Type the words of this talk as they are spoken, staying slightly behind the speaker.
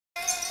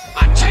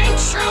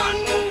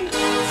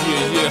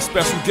Yeah,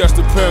 special guest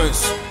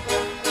appearance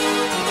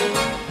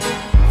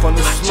from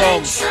the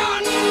slums.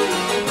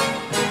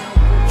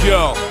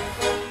 Yo,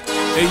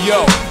 hey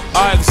yo,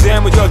 I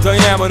examine your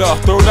diameter,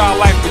 throw it out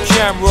like the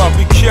camera.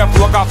 Be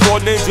careful, I got 4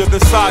 ninjas the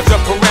size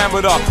of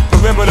perimeter.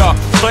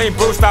 Flame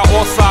burst out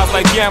all sides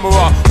like Gamma.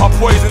 Our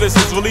poisonous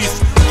is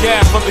released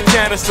gas from the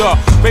canister.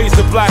 Raise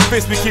the black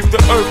fist, we keep the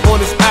earth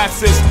on its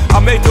axis. I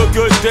make a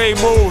good day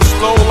move,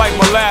 slow like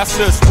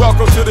molasses.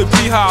 Welcome to the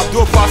beehive,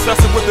 do a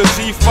processing with the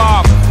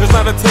Z5. There's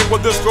not a tape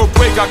where this go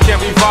break, I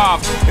can't revive.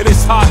 It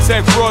is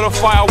high-tech, broader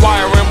fire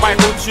wire and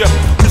microchip.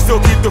 We still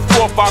keep the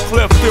 4-5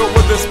 clip filled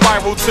with the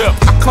spiral tip.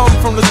 I come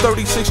from the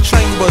 36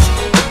 chambers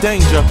of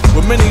danger,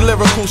 with many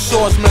lyrical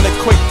swordsmen and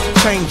quick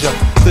changer.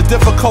 The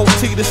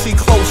difficulty to see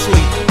closely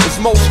is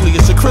mostly,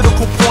 it's a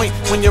critical point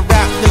when your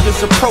rap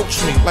niggas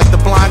approach me like the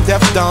blind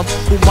deaf dumb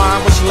who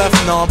mind was left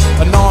numb.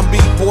 A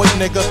non-beat boy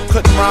nigga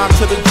couldn't rhyme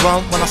to the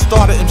drum. When I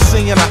started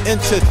MCing, I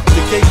entered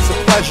the gates of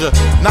pleasure,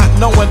 not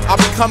knowing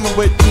I'll be coming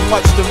with too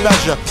much to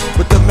measure.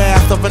 With the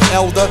math of an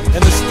elder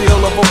and the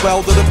steel of a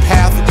welder, the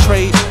path of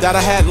trade that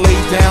I had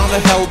laid down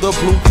and held a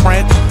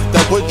blueprint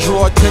that would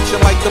draw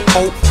attention like the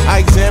Pope. I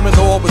examine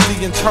all with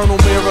the internal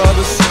mirror of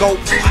the scope.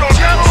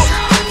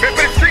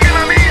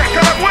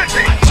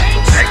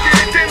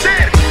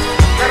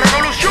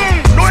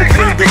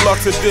 Supreme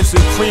deluxe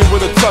edition, cream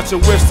with a touch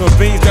of wisdom.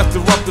 Beans that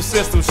disrupt the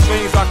system,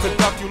 strings I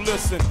conduct, you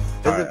listen.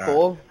 Is it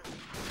full?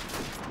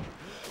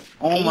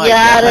 Oh my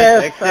god,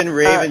 X and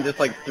Raven just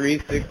like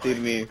 360'd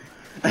me.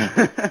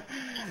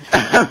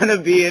 I'm gonna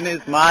be in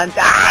his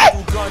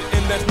montage. Gun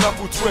in that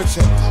knuckle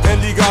twitching,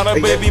 and he got a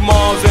baby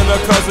moms and a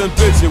cousin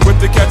bitching with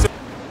the catch.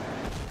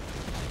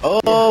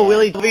 Oh,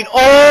 Willy's moving.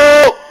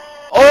 Oh!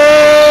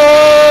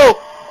 Oh!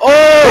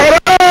 Oh!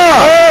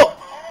 Oh!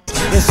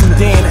 And some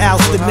Dan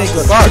ousted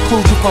niggas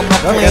include you from my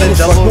plan. It's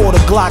a border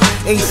Glock,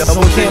 aces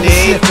on camera,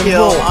 sniff and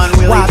roll.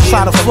 Why I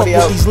try to fuck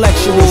with these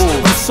lecturers?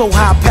 I'm so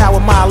high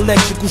powered, my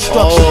electrical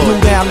structure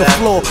blew down the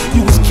floor.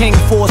 You was king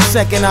for a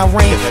second, I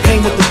reign.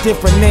 Came with a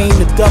different name,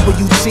 the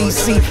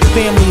WTC,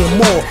 family and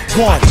more.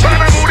 One.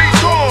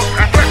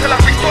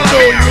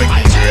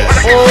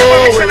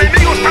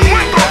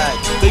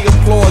 They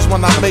applause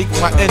when I make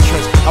my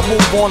entrance. I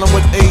move on them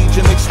with age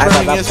and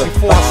experience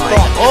before I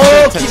start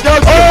the sentence.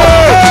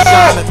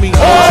 At me,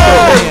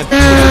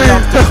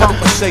 enough to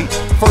compensate,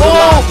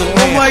 fertilize the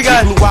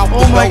land. We blew out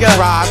the belt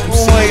drive, you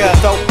see the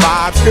felt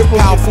vibes,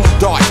 powerful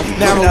darts,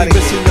 narrowly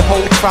missing the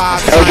whole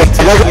tribe.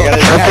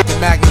 Have the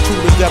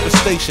magnitude of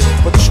devastation,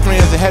 but the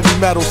strands of heavy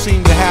metal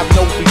seem to have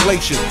no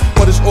relation.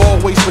 But it's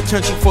always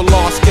potential for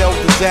large-scale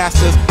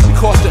disasters,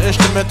 because the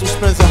instrumental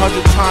spins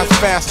 100 times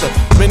faster.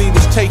 Many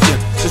was taken,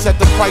 just at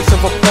the price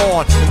of a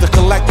pawn, and the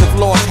collective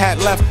loss had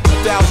left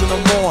 1,000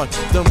 or more.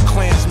 Them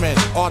Klansmen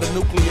are the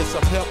nucleus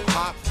of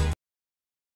hip-hop.